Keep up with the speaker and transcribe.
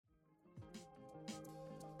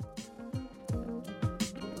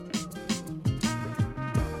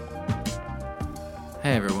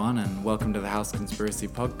Hey everyone, and welcome to the House Conspiracy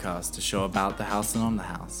Podcast, a show about the house and on the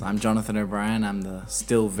house. I'm Jonathan O'Brien. I'm the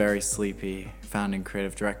still very sleepy founding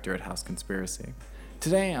creative director at House Conspiracy.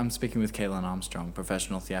 Today I'm speaking with Caitlin Armstrong,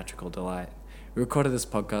 professional theatrical delight. We recorded this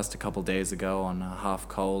podcast a couple days ago on a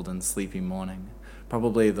half-cold and sleepy morning.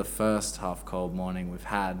 Probably the first half-cold morning we've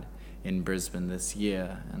had in Brisbane this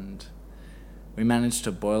year, and we managed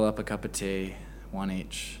to boil up a cup of tea, one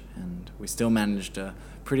each, and we still managed a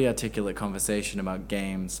pretty articulate conversation about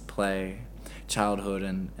games, play, childhood,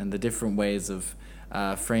 and the different ways of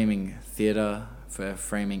framing theatre, for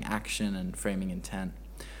framing action and framing intent.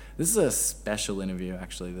 This is a special interview,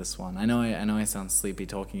 actually, this one. I know I sound sleepy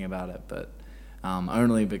talking about it, but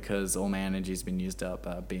only because all my energy's been used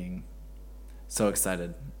up being so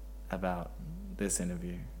excited about this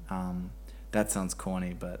interview. That sounds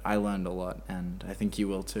corny, but I learned a lot, and I think you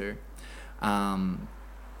will too.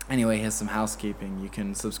 Anyway, here's some housekeeping. You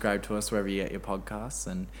can subscribe to us wherever you get your podcasts,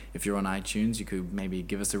 and if you're on iTunes, you could maybe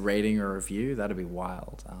give us a rating or a review. That'd be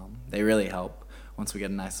wild. They really help. Once we get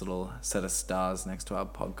a nice little set of stars next to our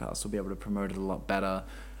podcast, we'll be able to promote it a lot better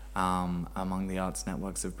among the arts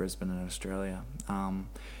networks of Brisbane and Australia.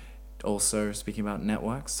 Also, speaking about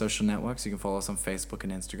networks, social networks, you can follow us on Facebook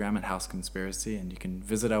and Instagram at House Conspiracy, and you can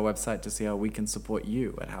visit our website to see how we can support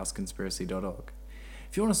you at houseconspiracy.org.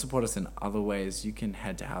 If you want to support us in other ways, you can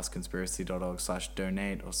head to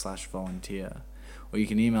houseconspiracy.org/donate or /volunteer, or you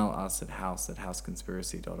can email us at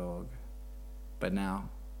house@houseconspiracy.org. But now,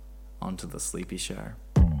 on to the sleepy show.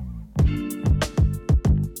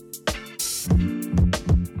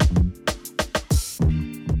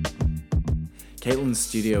 Caitlin's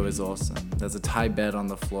studio is awesome. There's a tie bed on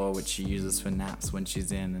the floor which she uses for naps when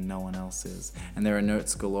she's in and no one else is. And there are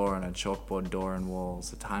notes galore on a chalkboard door and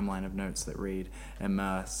walls, a timeline of notes that read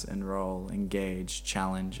immerse, enroll, engage,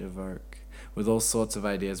 challenge, evoke, with all sorts of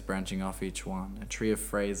ideas branching off each one, a tree of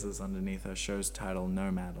phrases underneath her show's title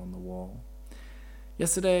Nomad on the wall.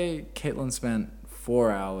 Yesterday, Caitlin spent 4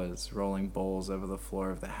 hours rolling balls over the floor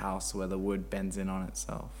of the house where the wood bends in on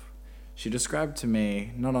itself. She described to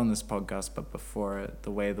me, not on this podcast but before it,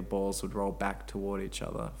 the way the balls would roll back toward each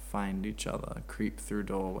other, find each other, creep through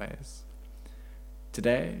doorways.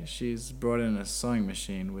 Today, she's brought in a sewing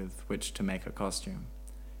machine with which to make her costume.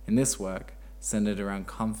 In this work, centered around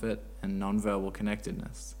comfort and non-verbal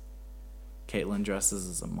connectedness, Caitlin dresses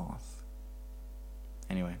as a moth.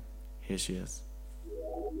 Anyway, here she is.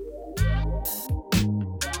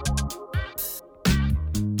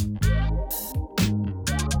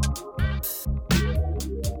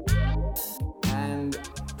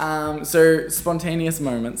 So spontaneous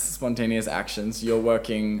moments, spontaneous actions. You're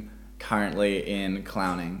working currently in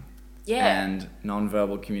clowning. Yeah. And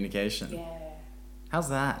non-verbal communication. Yeah. How's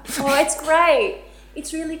that? Oh, it's great.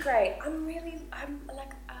 It's really great. I'm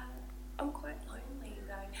quite lonely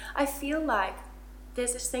though. I feel like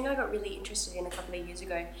there's this thing I got really interested in a couple of years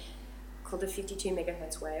ago called the 52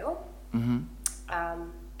 megahertz whale. Mm-hmm.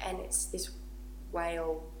 And it's this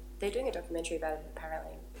whale. They're doing a documentary about it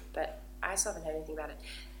apparently, but I still haven't heard anything about it.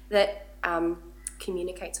 That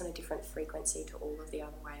communicates on a different frequency to all of the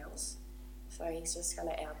other whales. So he's just kind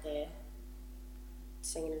of out there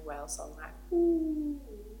singing his whale song like, ooh,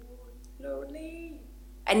 lonely.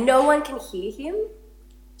 And no one can hear him.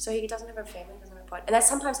 So he doesn't have a family, doesn't have a pod. And that's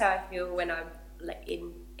sometimes how I feel when I'm like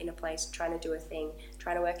in a place trying to do a thing,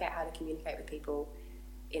 trying to work out how to communicate with people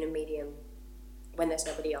in a medium when there's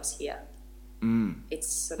nobody else here. It's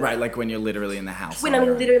sort of... Right, like when you're literally in the house. When I'm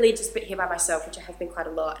literally just here by myself, which I have been quite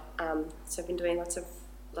a lot. So I've been doing lots of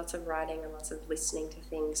writing and lots of listening to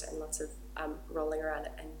things and lots of rolling around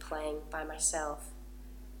and playing by myself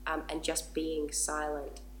and just being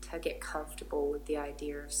silent to get comfortable with the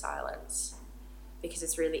idea of silence. Because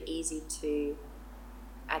it's really easy to,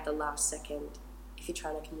 at the last second, if you're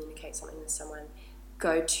trying to communicate something with someone,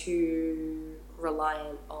 go too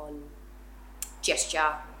reliant on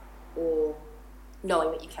gesture or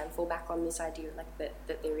knowing that you can fall back on this idea like that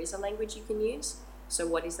there is a language you can use. So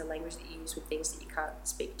what is the language that you use with things that you can't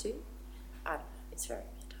speak to? It's very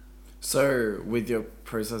weird. So with your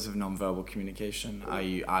process of non-verbal communication, are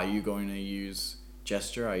you going to use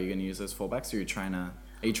gesture? Are you going to use those fallbacks, or are you trying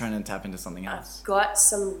to tap into something else? I've got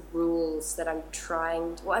some rules that I'm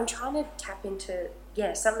trying to tap into,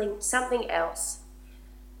 something else.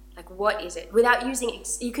 Like, what is it? Without using,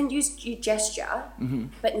 you can use gesture,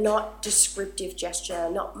 but not descriptive gesture,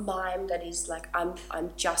 not mime that is like, I'm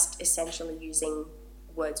just essentially using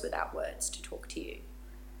words without words to talk to you.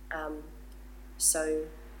 So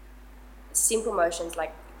simple motions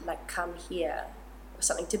like come here or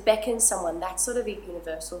something, to beckon someone, that's sort of a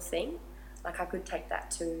universal thing. Like I could take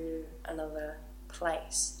that to another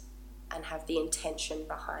place. and have the intention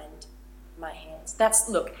behind my hands. That's,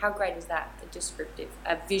 look, how great is that?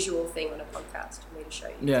 A visual thing on a podcast for me to show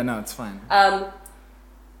you. Yeah, no, it's fine.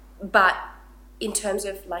 But in terms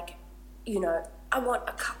of like, I want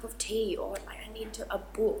a cup of tea, or like I need a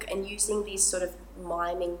book, and using these sort of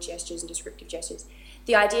miming gestures and descriptive gestures.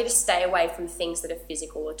 The idea to stay away from things that are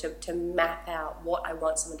physical, or to map out what I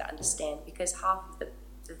want someone to understand, because half of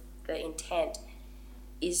the intent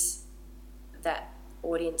is that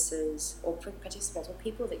audiences or participants or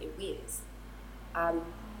people that you're with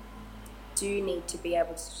do need to be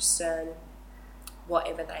able to discern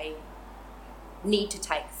whatever they need to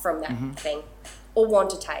take from that thing, or want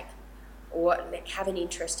to take, or like have an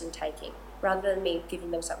interest in taking, rather than me giving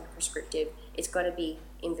them something prescriptive. It's got to be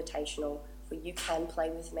invitational, where you can play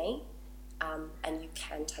with me, and you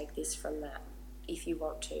can take this from that if you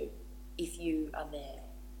want to, if you are there.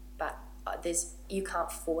 But you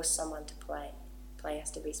can't force someone to play. Play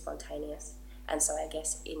has to be spontaneous. And so I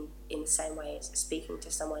guess in the same way as speaking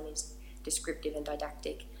to someone is descriptive and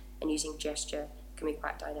didactic, and using gesture can be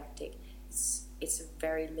quite didactic, it's a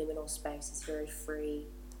very liminal space. It's very free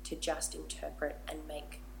to just interpret and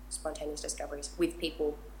make spontaneous discoveries with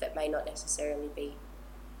people that may not necessarily be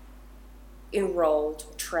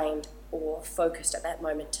enrolled, trained, or focused at that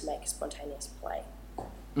moment to make spontaneous play.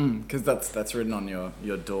 Because that's written on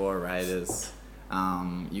your door, right? Is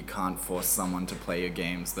you can't force someone to play your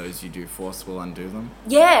games. Those you do force will undo them.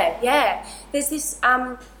 Yeah. There's this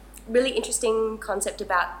really interesting concept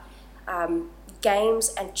about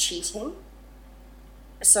games and cheating.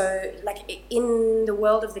 So, like, in the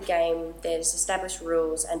world of the game, there's established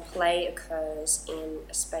rules, and play occurs in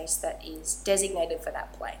a space that is designated for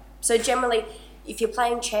that play. So generally, if you're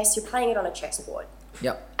playing chess, you're playing it on a chessboard.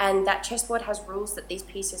 Yep. And that chessboard has rules that these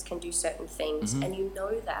pieces can do certain things, and you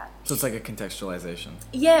know that. So it's like a contextualization.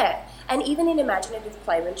 Yeah. And even in imaginative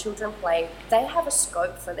play, when children play, they have a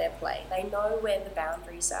scope for their play. They know where the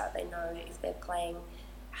boundaries are. They know if they're playing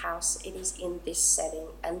house, it is in this setting,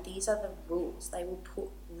 and these are the rules. They will put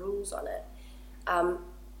rules on it.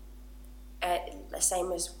 The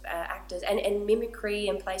same as actors and mimicry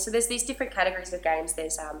and play. So there's these different categories of games.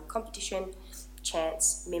 There's competition,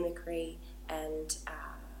 chance, mimicry, and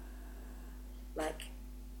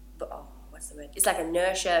what's the word? It's like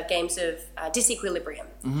inertia, games of disequilibrium.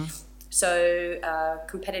 So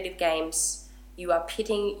competitive games, you are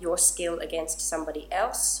pitting your skill against somebody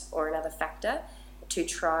else or another factor to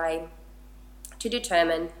try to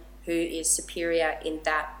determine who is superior in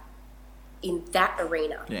that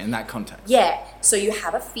arena. Yeah, in that context. Yeah, so you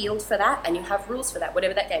have a field for that, and you have rules for that,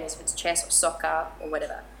 whatever that game is, if it's chess or soccer or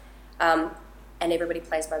whatever. And everybody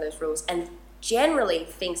plays by those rules. And generally,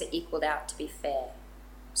 things are equaled out to be fair,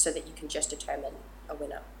 so that you can just determine a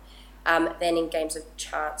winner. Then in games of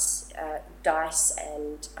chance, dice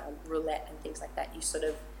and roulette and things like that, you sort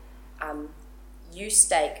of you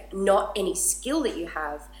stake not any skill that you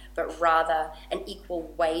have, but rather an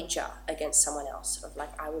equal wager against someone else of like,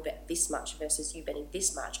 I will bet this much versus you betting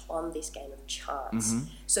this much on this game of chance,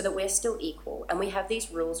 so that we're still equal, and we have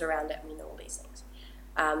these rules around it, and we know all these things.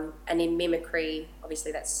 And in mimicry,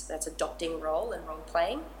 obviously that's adopting role and role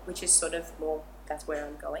playing, which is sort of more, that's where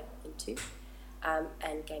I'm going into.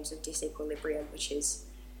 And games of disequilibrium, which is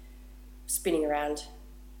spinning around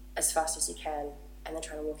as fast as you can and then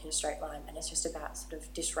trying to walk in a straight line, and it's just about sort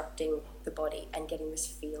of disrupting the body and getting this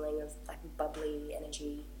feeling of like bubbly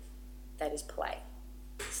energy that is play.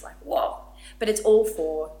 It's like, whoa, but it's all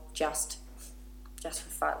for just for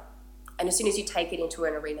fun. And as soon as you take it into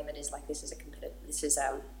an arena that is like, this is a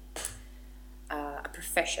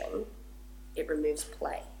profession, it removes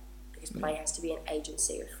play, because play has to be an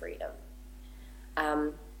agency of freedom.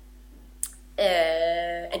 And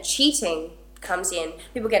cheating comes in.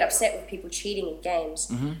 People get upset with people cheating in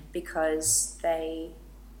games because they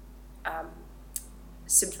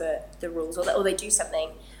subvert the rules, or they do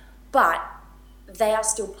something, but they are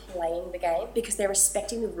still playing the game because they're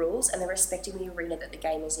respecting the rules and they're respecting the arena that the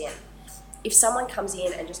game is in. If someone comes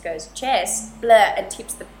in and just goes chess, blah, and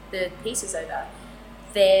tips the pieces over,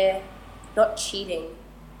 they're not cheating,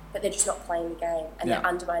 but they're just not playing the game, and they're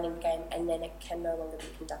undermining the game, and then it can no longer be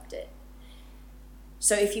conducted.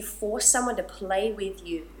 So if you force someone to play with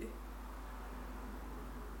you,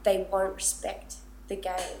 they won't respect the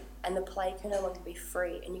game, and the play can no longer be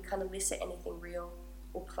free, and you can't elicit anything real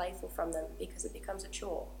or playful from them because it becomes a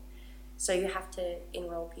chore. So you have to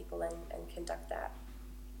enroll people and conduct that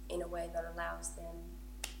in a way that allows them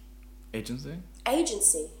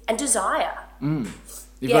agency and desire.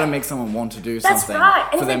 You've got to make someone want to do That's something right.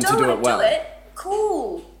 And for them if to they do don't it well. do it,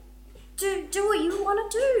 cool. Do what you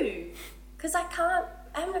want to do. Because I can't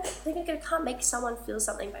I think I can't make someone feel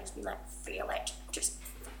something by just being like, feel it. Just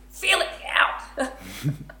feel it now.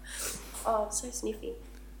 Oh, so sniffy.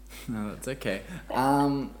 No, that's okay.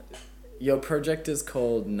 Your project is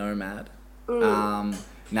called Nomad. Now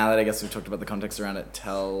that I guess we've talked about the context around it,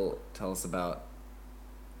 tell us about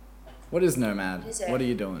what is Nomad? What are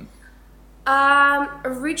you doing?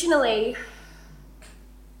 Originally,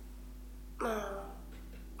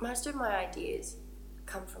 most of my ideas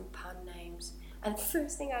come from pun names. And the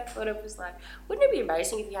first thing I thought of was like, wouldn't it be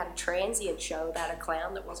amazing if you had a transient show about a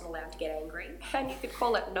clown that wasn't allowed to get angry? And you could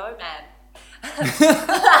call it Nomad.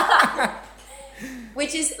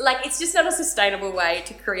 Which is like, it's just not a sustainable way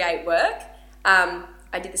to create work.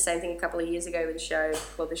 I did the same thing a couple of years ago with a show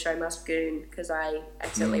called The Show Must Goon, because I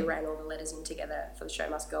accidentally ran all the letters in together for The Show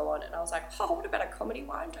Must Go On, and I was like, oh, what about a comedy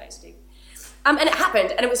wine tasting? And it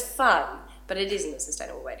happened, and it was fun, but it isn't a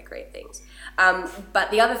sustainable way to create things.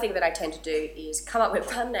 But the other thing that I tend to do is come up with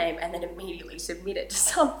a pun name and then immediately submit it to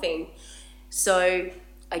something. So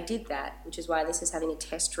I did that, which is why this is having a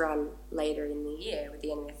test run later in the year with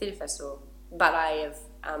the Anime Theatre Festival. But I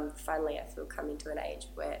have finally, I feel, come into an age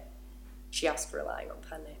where just relying on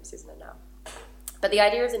pun names isn't enough. But the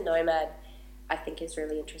idea of the Nomad, I think, is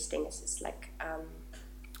really interesting. It's just like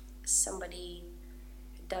somebody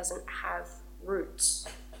who doesn't have roots.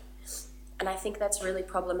 And I think that's really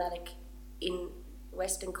problematic in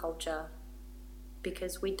Western culture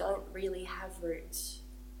because we don't really have roots.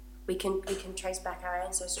 We can trace back our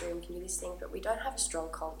ancestry and we can do this thing, but we don't have a strong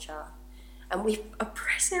culture. And we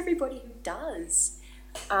oppress everybody who does.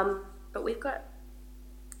 But we've got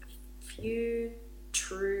few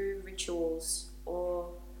true rituals or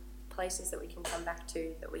places that we can come back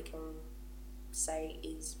to that we can say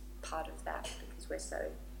is part of that because we're so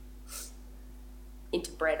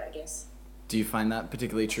interbred, I guess. Do you find that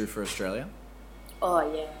particularly true for Australia?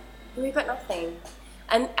 Oh yeah, we've got nothing,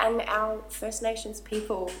 and our First Nations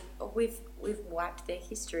people, we've wiped their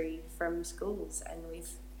history from schools, and we've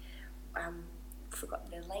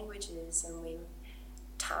forgotten their languages, and we've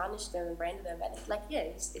tarnished them and branded them, and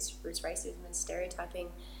it's racism and stereotyping,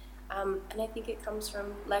 and I think it comes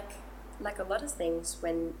from like a lot of things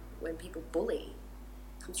when people bully,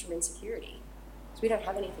 it comes from insecurity, so we don't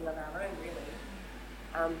have anything of our own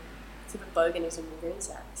really. Except for boganism and goon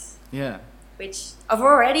sacks. Yeah. Which I've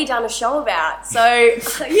already done a show about, so,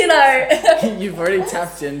 you know. You've already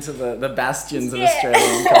tapped into the bastions of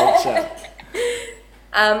Australian culture.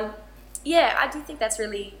 Yeah, I do think that's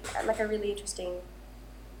really, like, a really interesting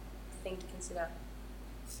thing to consider.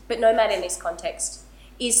 But Nomad in this context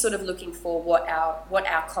is sort of looking for what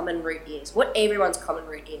our common root is, what everyone's common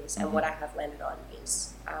root is, and what I have landed on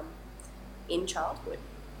is in childhood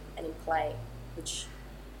and in play, which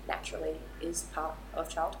naturally is part of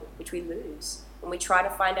childhood, which we lose when we try to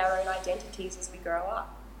find our own identities as we grow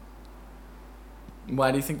up.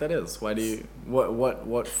 Why do you think that is? Why do you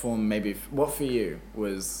what form maybe what for you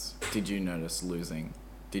was did you notice losing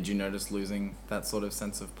that sort of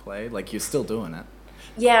sense of play? Like you're still doing it.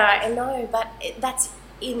 Yeah, I know, but that's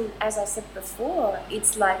in, as I said before,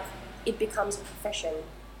 it's like it becomes a profession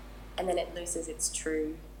and then it loses its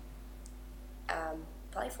true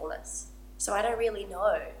playfulness. So I don't really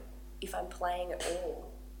know if I'm playing at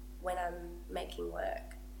all when I'm making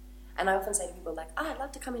work. And I often say to people like, I'd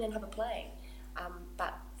love to come in and have a play.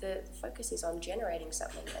 But the focus is on generating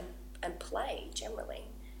something, and play generally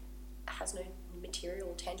has no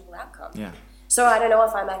material, tangible outcome. Yeah. So I don't know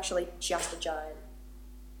if I'm actually just a giant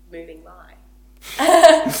moving lie.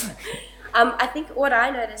 I think what I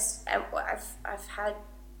noticed, I've had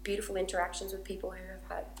beautiful interactions with people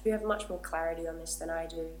who have much more clarity on this than I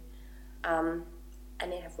do.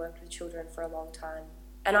 And they have worked with children for a long time.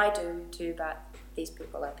 And I do too, but these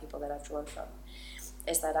people are people that I've drawn from.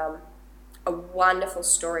 Is that a wonderful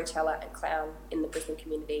storyteller and clown in the Brisbane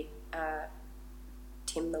community,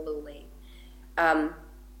 Tim Malooly,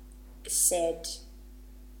 said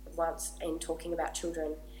once in talking about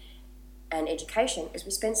children and education is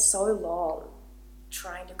we spend so long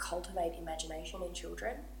trying to cultivate imagination in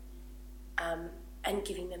children, and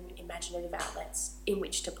giving them imaginative outlets in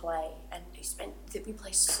which to play. And we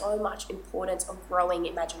place so much importance on growing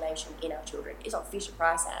imagination in our children. It's on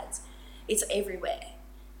Fisher-Price ads. It's everywhere.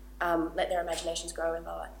 Let their imaginations grow and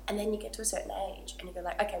lower. And then you get to a certain age and you go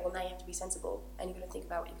like, okay, well now you have to be sensible and you've got to think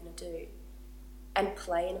about what you're going to do. And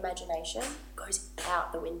play and imagination goes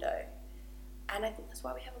out the window. And I think that's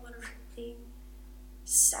why we have a lot of really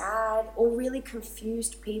sad or really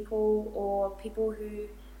confused people, or people who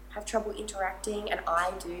have trouble interacting, and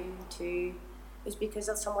I do too, is because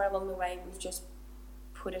somewhere along the way we've just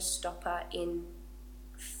put a stopper in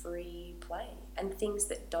free play and things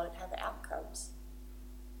that don't have outcomes.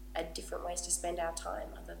 different ways to spend our time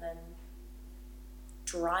other than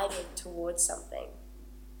driving towards something.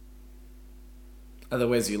 Are there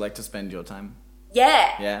ways you like to spend your time?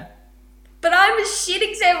 Yeah. Yeah? But I'm a shit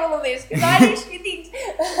example of this because I do shit things.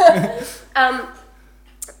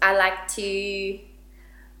 I like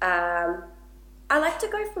to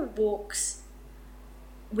go for walks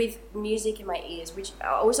with music in my ears, which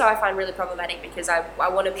also I find really problematic because I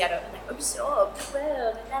want to be able to absorb the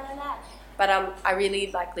world and la la la. But I really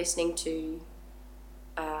like listening to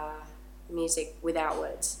music without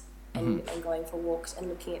words and going for walks and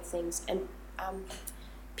looking at things and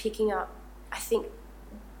picking up, I think,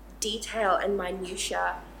 detail and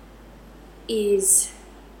minutiae is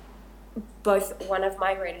both one of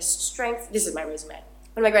my greatest strengths. This is my resume.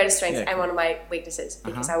 One of my greatest strengths and one of my weaknesses,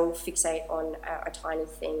 because I will fixate on a tiny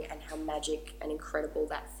thing and how magic and incredible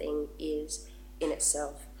that thing is in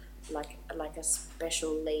itself, like a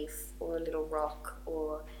special leaf or a little rock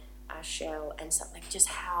or a shell and something. Just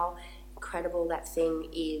how incredible that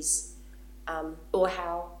thing is, or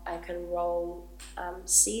how I can roll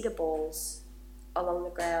cedar balls along the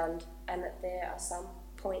ground, and that there are some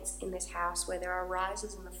points in this house where there are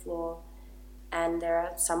rises in the floor, and there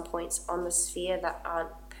are some points on the sphere that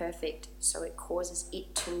aren't perfect, so it causes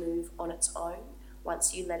it to move on its own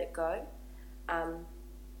once you let it go.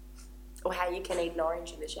 Or how you can eat an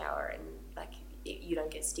orange in the shower and like you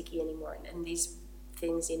don't get sticky anymore, and these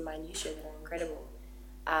things in minutiae that are incredible.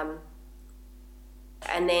 And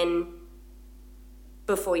then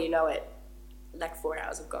before you know it, like 4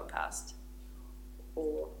 hours have gone past,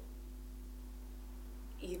 or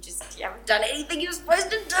you haven't done anything you're supposed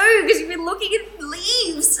to do because you've been looking at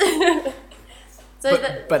leaves.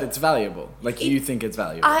 But it's valuable. You think it's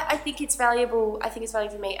valuable. I think it's valuable. I think it's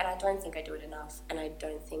valuable to me, and I don't think I do it enough, and I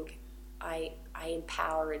don't think I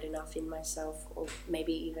empower it enough in myself, or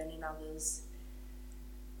maybe even in others,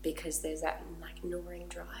 because there's that gnawing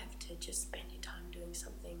drive to just spend your time doing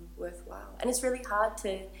something worthwhile. And it's really hard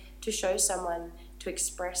to show someone, to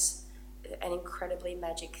express an incredibly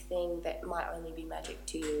magic thing that might only be magic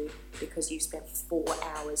to you because you've spent 4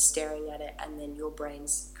 hours staring at it, and then your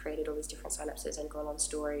brain's created all these different synapses and gone on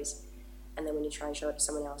stories, and then when you try and show it to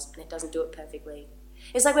someone else and it doesn't do it perfectly,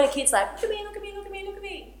 it's like when a kid's like, look at me, look at me, look at me, look at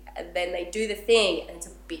me, and then they do the thing and it's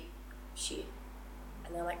a bit shit,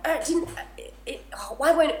 and they're like,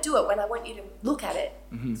 why won't it do it when I want you to look at it?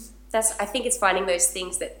 I think it's finding those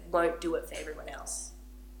things that won't do it for everyone else,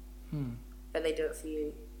 but they do it for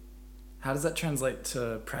you. How does that translate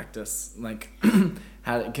to practice?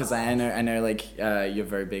 Because I know you're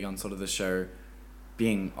very big on sort of the show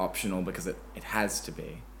being optional because it has to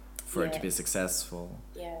be for it to be successful.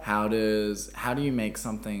 Yeah. How do you make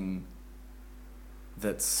something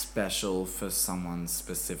that's special for someone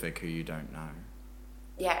specific who you don't know?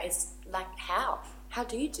 Yeah, it's like how? How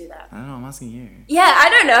do you do that? I don't know, I'm asking you. Yeah, I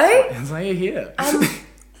don't know. That's why you're here.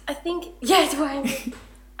 I think,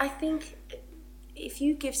 I think if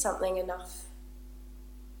you give something enough,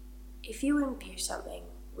 if you imbue something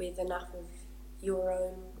with enough of your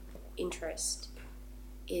own interest,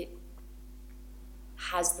 it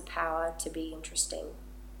has the power to be interesting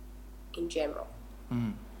in general.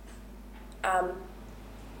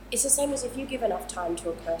 It's the same as if you give enough time to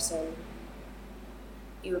a person,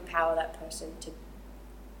 you empower that person to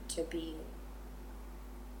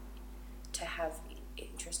have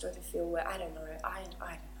interest or to feel I don't know.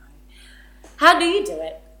 How do you do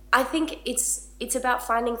it? I think it's about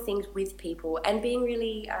finding things with people and being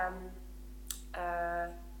really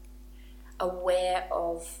aware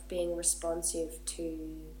of being responsive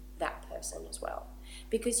to that person as well.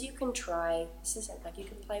 Because you can try, you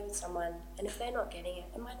can play with someone, and if they're not getting it,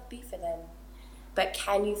 it might not be for them. But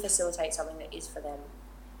can you facilitate something that is for them?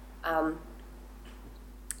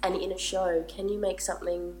 And in a show, can you make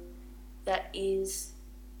something that is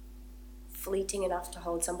fleeting enough to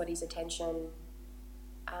hold somebody's attention,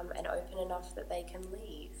 and open enough that they can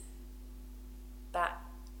leave, but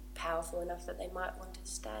powerful enough that they might want to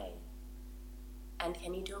stay? And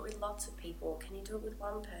can you do it with lots of people? Can you do it with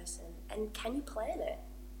one person? And can you plan it?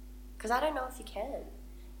 Because I don't know if you can.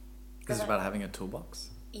 Is it about having a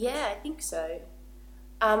toolbox? Yeah, I think so.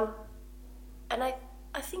 And I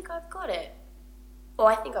think I've got it.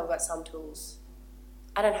 Or I think I've got some tools.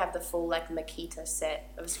 I don't have the full Makita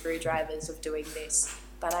set of screwdrivers of doing this,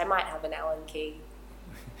 but I might have an Allen key.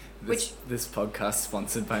 This podcast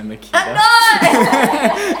sponsored by Makita.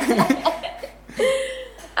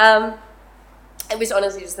 No! It was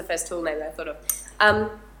honestly just the first tool name that I thought of.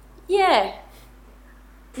 Yeah.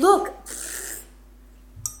 Look.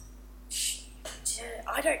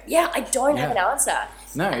 I don't have an answer.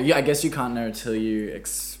 No, I guess you can't know until you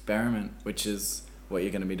experiment, which is what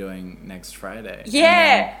you're going to be doing next Friday.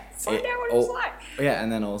 Yeah, find out what it's like. Yeah,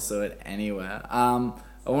 and then also at Anywhere. I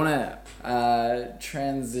want to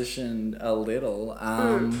transition a little,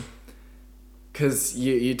 because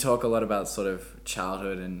you talk a lot about sort of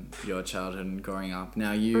childhood and your childhood and growing up.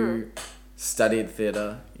 Now, you studied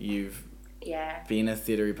theatre, you've been a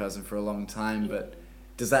theatre-y person for a long time, but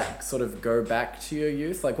does that sort of go back to your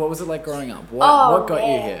youth? Like, what was it like growing up? What got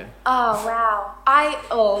you here? Oh, wow.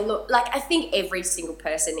 Look, like, I think every single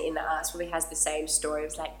person in the arts probably has the same story. It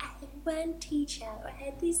was like, I had one teacher, I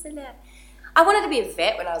had this and that. I wanted to be a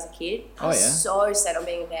vet when I was a kid. I was so set on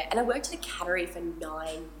being a vet. And I worked at a cattery for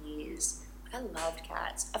 9 years. I loved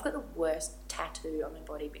cats. I've got the worst tattoo on my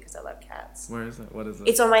body because I love cats. Where is it? What is it?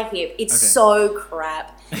 It's on my hip. It's so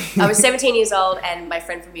crap. I was 17 years old and my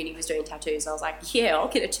friend from uni was doing tattoos. And I was like, yeah, I'll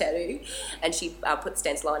get a tattoo. And she put the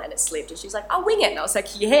stencil on and it slipped. And she was like, I'll wing it. And I was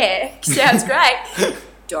like, yeah, sounds great.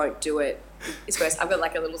 Don't do it. It's worse. I've got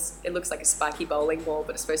like it looks like a spiky bowling ball,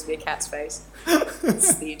 but it's supposed to be a cat's face.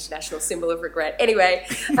 It's the international symbol of regret. Anyway,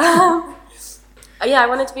 I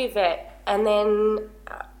wanted to be a vet. And then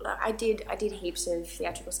I did heaps of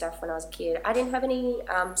theatrical stuff when I was a kid. I didn't have any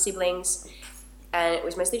siblings, and it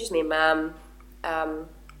was mostly just me and Mum. And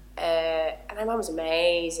my mum was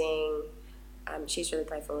amazing. She's really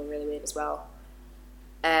playful and really weird as well.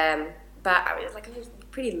 But I was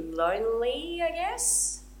pretty lonely, I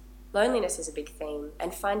guess. Loneliness is a big theme,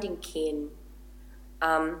 and finding kin.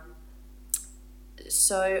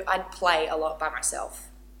 So I'd play a lot by myself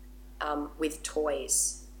with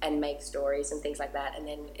toys and make stories and things like that. And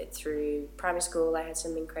then through primary school, I had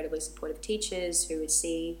some incredibly supportive teachers who would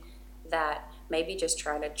see that maybe just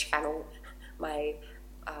trying to channel my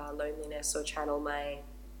loneliness or channel my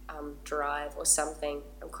drive or something.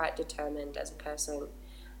 I'm quite determined as a person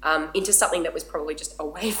into something that was probably just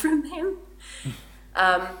away from them.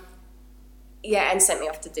 And sent me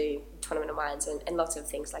off to do Tournament of Minds and lots of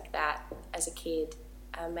things like that as a kid.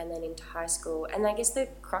 And then into high school. And I guess the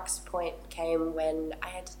crux point came when I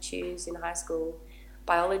had to choose in high school.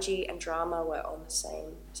 Biology and drama were on the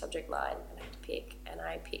same subject line, and I had to pick. And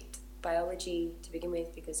I picked biology to begin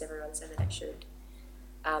with because everyone said that I should,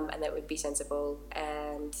 and that would be sensible.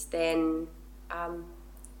 And then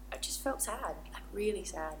I just felt sad, like really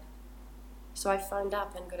sad. So I phoned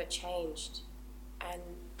up and got it changed, and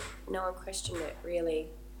no one questioned it, really.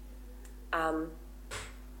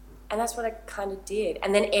 And that's what I kind of did.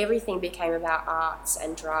 And then everything became about arts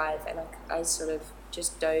and drive, and I sort of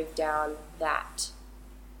just dove down that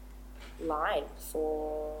line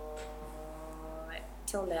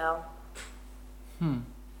till now.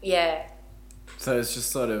 Yeah. So it's just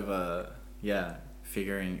sort of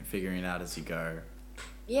figuring out as you go.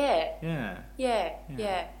 Yeah.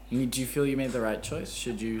 Do you feel you made the right choice?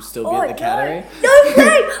 Should you still be at the cattery? No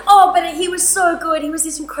way! Oh, but he was so good. He was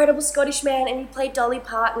this incredible Scottish man, and he played Dolly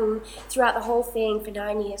Parton throughout the whole thing for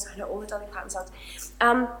 9 years. I know all the Dolly Parton songs.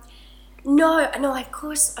 No, of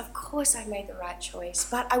course I made the right choice.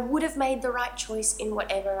 But I would have made the right choice in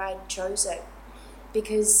whatever I'd chosen.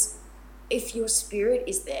 Because if your spirit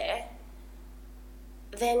is there,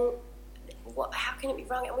 then how can it be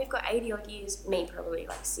wrong? And we've got 80 odd years, me probably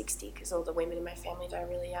like 60, because all the women in my family die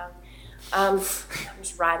really young. I'm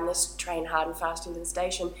just riding this train hard and fast into the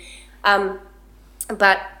station.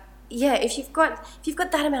 But yeah, if you've got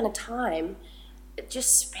that amount of time,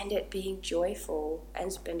 just spend it being joyful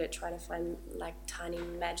and spend it trying to find like tiny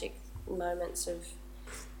magic moments of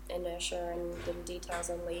inertia and little details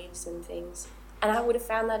on leaves and things. And I would have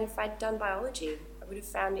found that if I'd done biology. I would have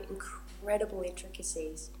found incredible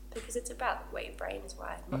intricacies, because it's about the way your brain is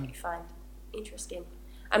wired and what you find interest in.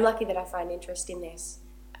 I'm lucky that I find interest in this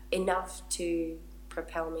enough to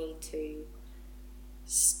propel me to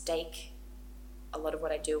stake a lot of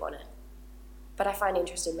what I do on it. But I find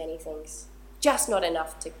interest in many things, just not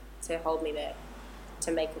enough to hold me there,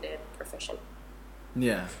 to make it a profession.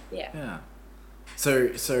 Yeah. So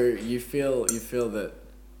you feel that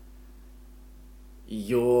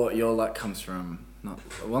your luck comes from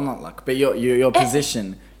not luck, but your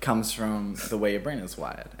position comes from the way your brain is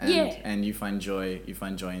wired, and you find joy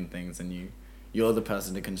in things, and you're the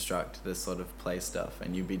person to construct this sort of play stuff,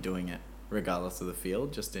 and you be doing it regardless of the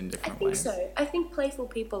field, just in different ways. I think so. I think playful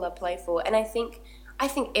people are playful, and I think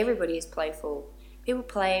everybody is playful. People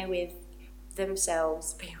play with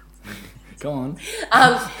themselves. Go on.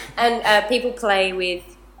 And people play with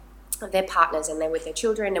their partners, and they're with their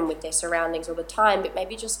children and with their surroundings all the time, but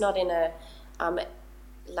maybe just not in a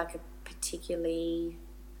like a particularly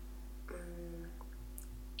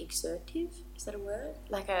exertive, is that a word?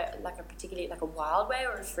 Like a particularly like a wild way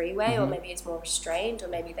or a free way, or maybe it's more restrained, or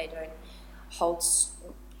maybe they don't hold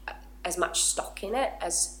as much stock in it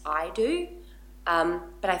as I do.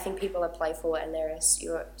 But I think people are playful, and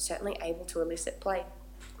you're certainly able to elicit play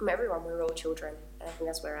from everyone. We're all children, and I think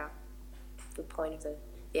that's where the point of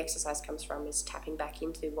the exercise comes from, is tapping back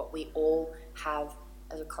into what we all have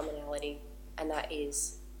as a commonality, and that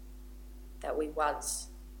is that we once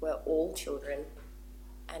were all children,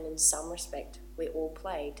 and in some respect we all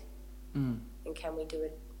played. And can we do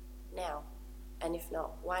it now? And if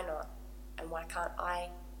not, why not? And why can't I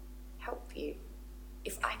help you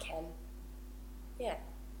if I can?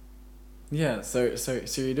 Yeah, so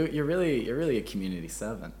you're really a community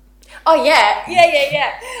servant. Oh yeah.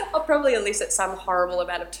 I'll probably elicit some horrible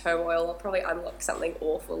amount of turmoil. I'll probably unlock something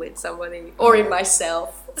awful in somebody or in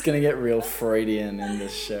myself. It's gonna get real Freudian in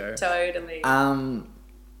this show. Totally.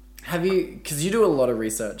 Have you, because you do a lot of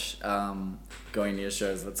research going to your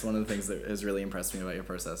shows. That's one of the things that has really impressed me about your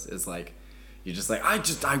process, is like, you're just like,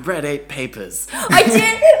 I read 8 papers. I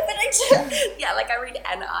did. Yeah, like I read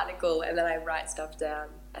an article and then I write stuff down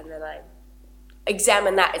and then I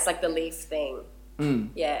examine that. It's like the leaf thing.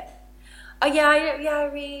 Yeah. Oh yeah, I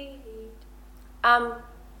read. And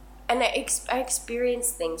I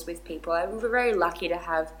experience things with people. I'm very lucky to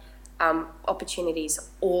have opportunities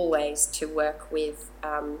always to work with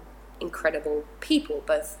incredible people,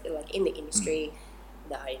 both like in the industry,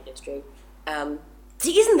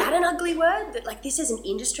 isn't that an ugly word? That like this is an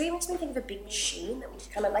industry. It makes me think of a big machine that we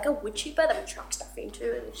just kind of like a wood chipper that we truck stuff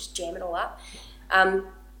into and just jam it all up.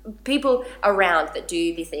 People around that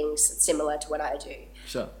do the things similar to what I do.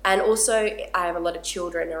 Sure. And also I have a lot of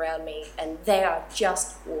children around me, and they are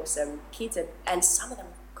just awesome. Kids and some of them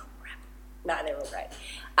are crap. No, they're all great.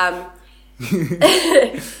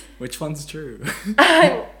 Which one's true?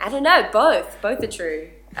 I don't know. Both are true.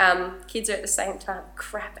 Kids are at the same time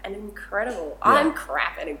crap and incredible. Yeah. I'm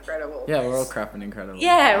crap and incredible. Yeah, we're all crap and incredible.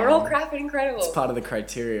 Yeah, we're all crap and incredible. It's part of the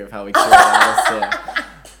criteria of how we treat artists here.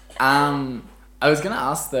 I was going to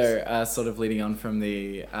ask though, sort of leading on from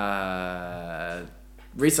the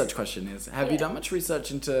research question, is have you done much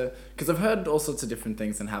research into, because I've heard all sorts of different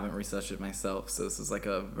things and haven't researched it myself, so this is like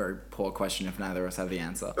a very poor question if neither of us have the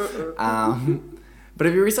answer. But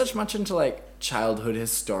have you researched much into like childhood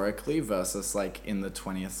historically versus like in the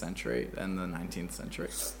 20th century and the 19th century?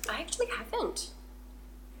 I actually haven't.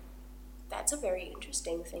 That's a very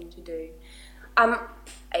interesting thing to do.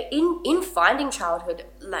 In finding childhood,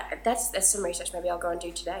 like that's some research maybe I'll go and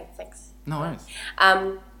do today. Thanks. No worries.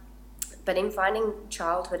 But in finding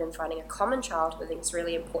childhood and finding a common childhood, I think it's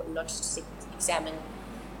really important not just to examine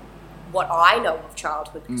what I know of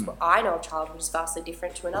childhood, because what I know of childhood is vastly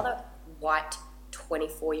different to another white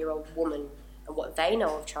 24-year-old woman and what they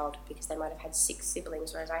know of childhood, because they might have had 6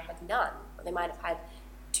 siblings, whereas I had none. Or they might have had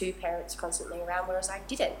 2 parents constantly around, whereas I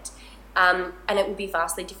didn't. And it would be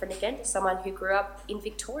vastly different again to someone who grew up in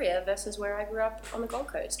Victoria versus where I grew up on the Gold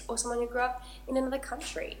Coast, or someone who grew up in another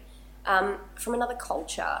country, from another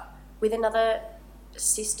culture, with another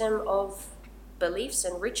system of beliefs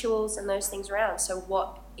and rituals and those things around. So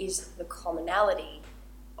what is the commonality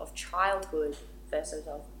of childhood versus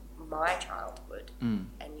of my childhood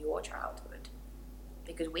and your childhood?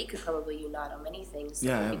 Because we could probably unite on many things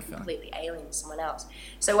that would be completely alien to someone else.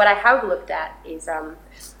 So what I have looked at is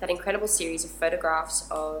that incredible series of photographs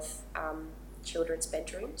of children's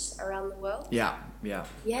bedrooms around the world. Yeah.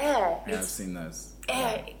 I've seen those.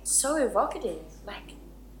 Yeah, it's so evocative. Like,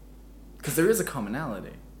 because there is a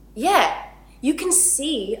commonality. Yeah. You can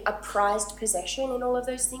see a prized possession in all of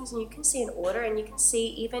those things, and you can see an order, and you can see,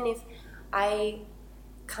 even if I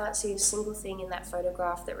can't see a single thing in that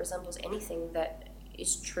photograph that resembles anything that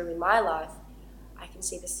is true in my life, I can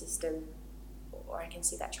see the system, or I can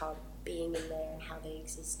see that child being in there and how they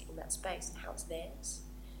exist in that space and how it's theirs.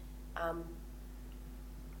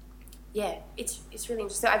 It's really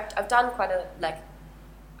interesting. I've done quite a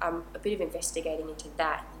bit of investigating into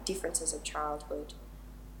that, the differences of childhood,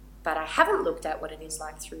 but I haven't looked at what it is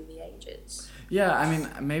like through the ages. Yeah, I mean,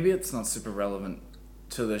 maybe it's not super relevant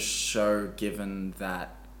to the show, given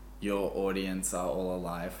that your audience are all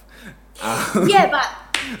alive.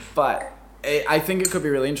 But I think it could be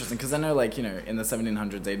really interesting, because I know, like, you know, in the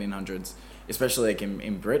 1700s, 1800s, especially like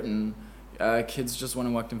in Britain, kids just went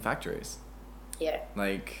and worked in factories. Yeah.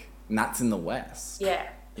 Like, and that's in the West. Yeah.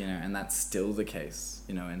 You know, and that's still the case,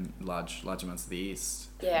 you know, in large amounts of the East.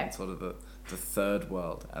 Yeah. It's sort of the third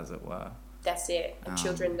world, as it were. That's it. And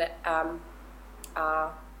children that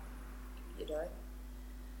are, you know,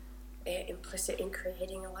 they're implicit in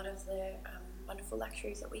creating a lot of the wonderful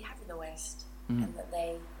luxuries that we have in the West, and that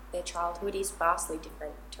their childhood is vastly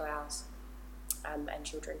different to ours. And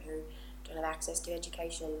children who don't have access to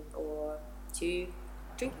education or to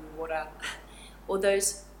drinking water, or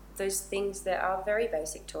those those things that are very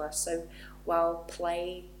basic to us. So while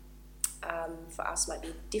play for us might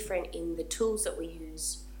be different in the tools that we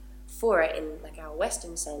use for it in like our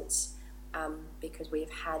Western sense, because we've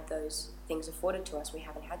had those things afforded to us, we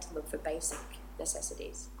haven't had to look for basic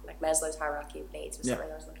necessities. Like Maslow's hierarchy of needs was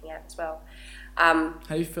something I was looking at as well. How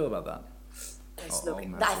do you feel about that? I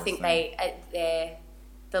think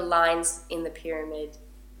the lines in the pyramid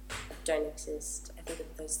don't exist. I think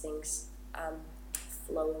that those things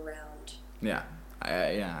flow around. Yeah,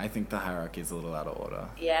 I think the hierarchy is a little out of order.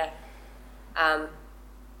 Yeah.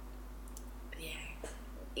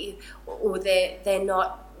 Or they're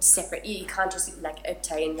not separate. You can't just like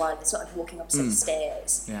obtain one. It's not like walking up some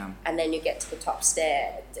stairs. Yeah. And then you get to the top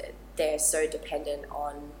stair. They're so dependent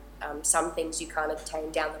on some things you can't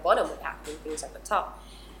obtain down the bottom without having things at the top.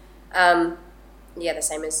 The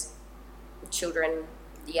same as children.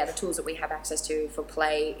 Yeah, the tools that we have access to for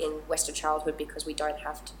play in Western childhood, because we don't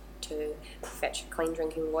have to fetch clean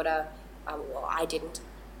drinking water. Well, I didn't,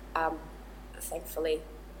 thankfully.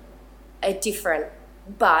 Different,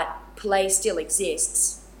 but play still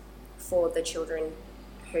exists for the children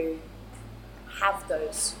who have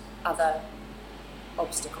those other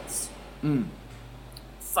obstacles.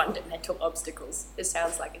 Fundamental obstacles. It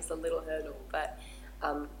sounds like it's a little hurdle, but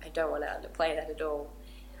I don't want to underplay that at all.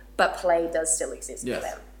 But play does still exist for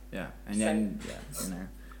them. Yeah, and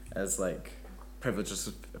as like privileged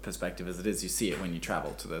a perspective as it is, you see it when you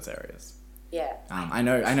travel to those areas. Yeah. I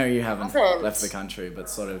know you haven't left the country, but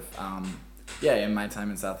sort of in my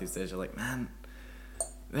time in Southeast Asia, like, man,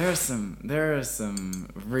 there are some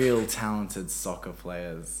real talented soccer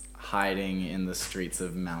players hiding in the streets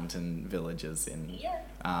of mountain villages in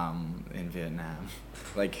Vietnam.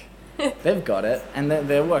 Like, they've got it, and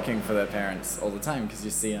they're working for their parents all the time, because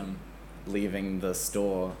you see them leaving the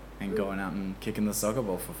store and going out and kicking the soccer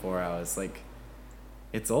ball for 4 hours. Like,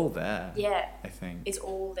 it's all there. Yeah. I think it's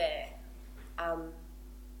all there.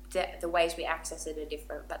 The ways we access it are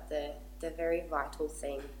different, but the very vital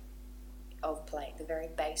thing of play, the very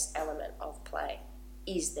base element of play,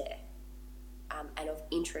 is there, and of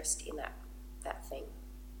interest in that thing,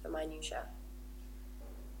 the minutiae,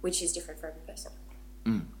 which is different for every person.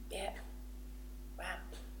 Yeah.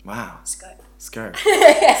 Wow. Scope. Scope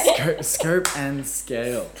and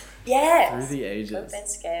scale. Yeah. Through the ages. Scope and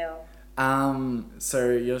scale. So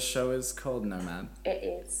your show is called Nomad. It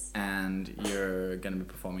is. And you're going to be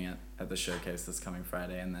performing it at the Showcase this coming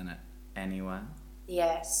Friday, and then at Anywhere.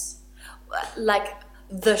 Yes. Like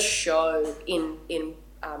the show in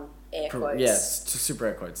air quotes. Yes, super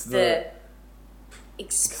air quotes. The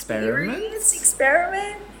experiment,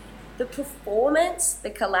 the performance, the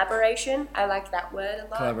collaboration. I like that word a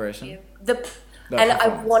lot. Collaboration. I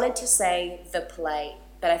wanted to say the play,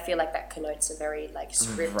 but I feel like that connotes a very like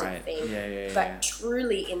scripted thing. But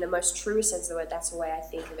truly, in the most truest sense of the word, that's the way I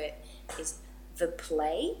think of it, is the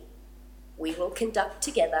play we will conduct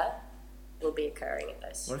together will be occurring at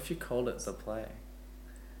this. What if you called it the play?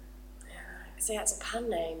 See, that's a pun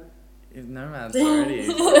name. Nomad's already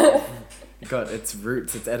got its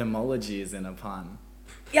roots, its etymology is in a pun.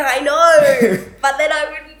 Yeah, I know, but then I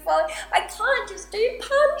wouldn't follow. I can't just do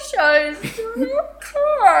pun shows.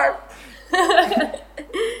 I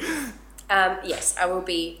can't. Yes, I will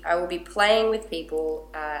be playing with people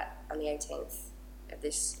on the 18th of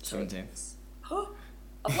this. 17th.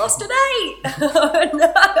 I've lost an 8. Oh,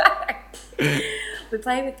 no. We're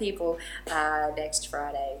playing with people next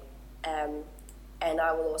Friday, and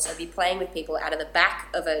I will also be playing with people out of the back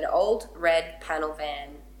of an old red panel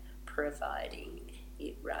van, providing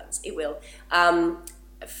it runs. It will.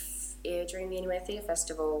 During the Anywhere Theatre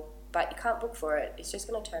Festival, but you can't book for it. It's just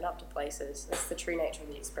going to turn up to places. That's the true nature of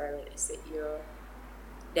the experiment, is that you're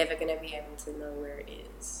never going to be able to know where it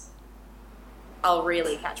is. I'll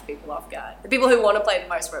really catch people off guard. The people who want to play the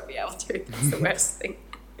most won't be able to. That's the worst thing.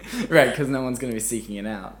 Right, because no one's going to be seeking it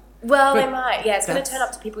out. Well, they might. Yeah, it's going to turn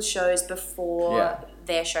up to people's shows before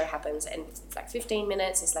their show happens, and it's like 15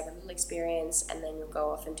 minutes. It's like a little experience, and then you'll go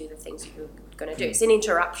off and do the things that you're going to do. It's an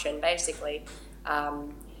interruption, basically.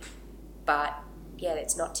 But, yeah,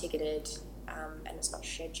 it's not ticketed, and it's not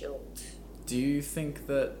scheduled. Do you think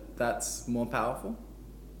that that's more powerful?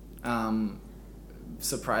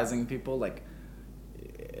 Surprising people, like,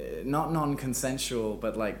 not non-consensual,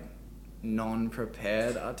 but, like,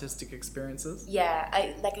 non-prepared artistic experiences? Yeah,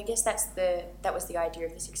 I guess that was the idea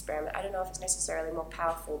of this experiment. I don't know if it's necessarily more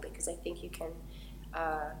powerful, because I think you can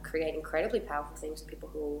create incredibly powerful things with people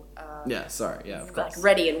who are of course, like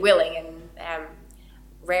ready and willing and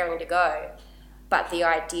raring to go. But the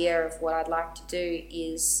idea of what I'd like to do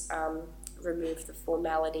is remove the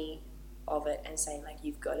formality of it and saying, like,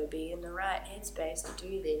 you've got to be in the right headspace to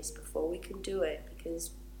do this before we can do it,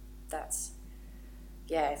 because that's,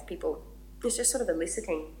 if people, it's just sort of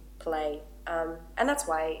eliciting play. And that's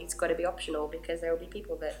why it's got to be optional, because there will be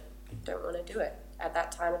people that don't want to do it at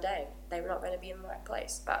that time of day. They're not going to be in the right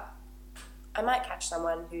place. But I might catch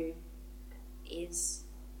someone who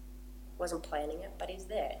wasn't planning it, but is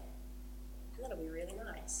there. And that'll be really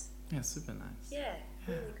nice. Yeah, super nice. Yeah,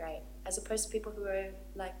 really great. As opposed to people who are,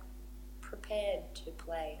 like, prepared to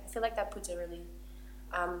play. I feel like that puts a really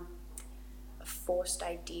a forced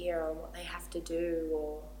idea on what they have to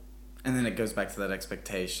do, and then it goes back to that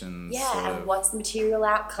expectation. And what's the material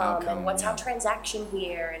outcome and what's our transaction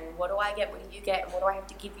here, and what do I get, what do you get, and what do I have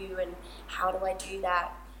to give you, and how do I do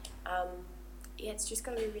that? It's just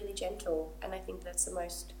got to be really gentle, and I think that's the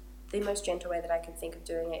most gentle way that I can think of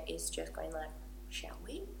doing it is just going like, shall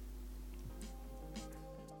we?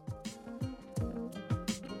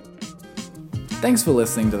 Thanks for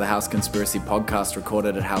listening to the House Conspiracy podcast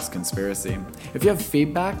recorded at House Conspiracy. If you have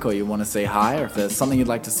feedback or you want to say hi, or if there's something you'd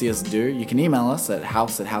like to see us do, you can email us at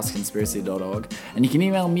house@houseconspiracy.org, and you can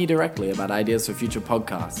email me directly about ideas for future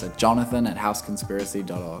podcasts at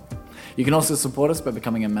jonathan@houseconspiracy.org. You can also support us by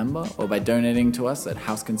becoming a member or by donating to us at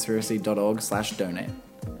houseconspiracy.org/donate.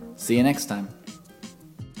 See you next time.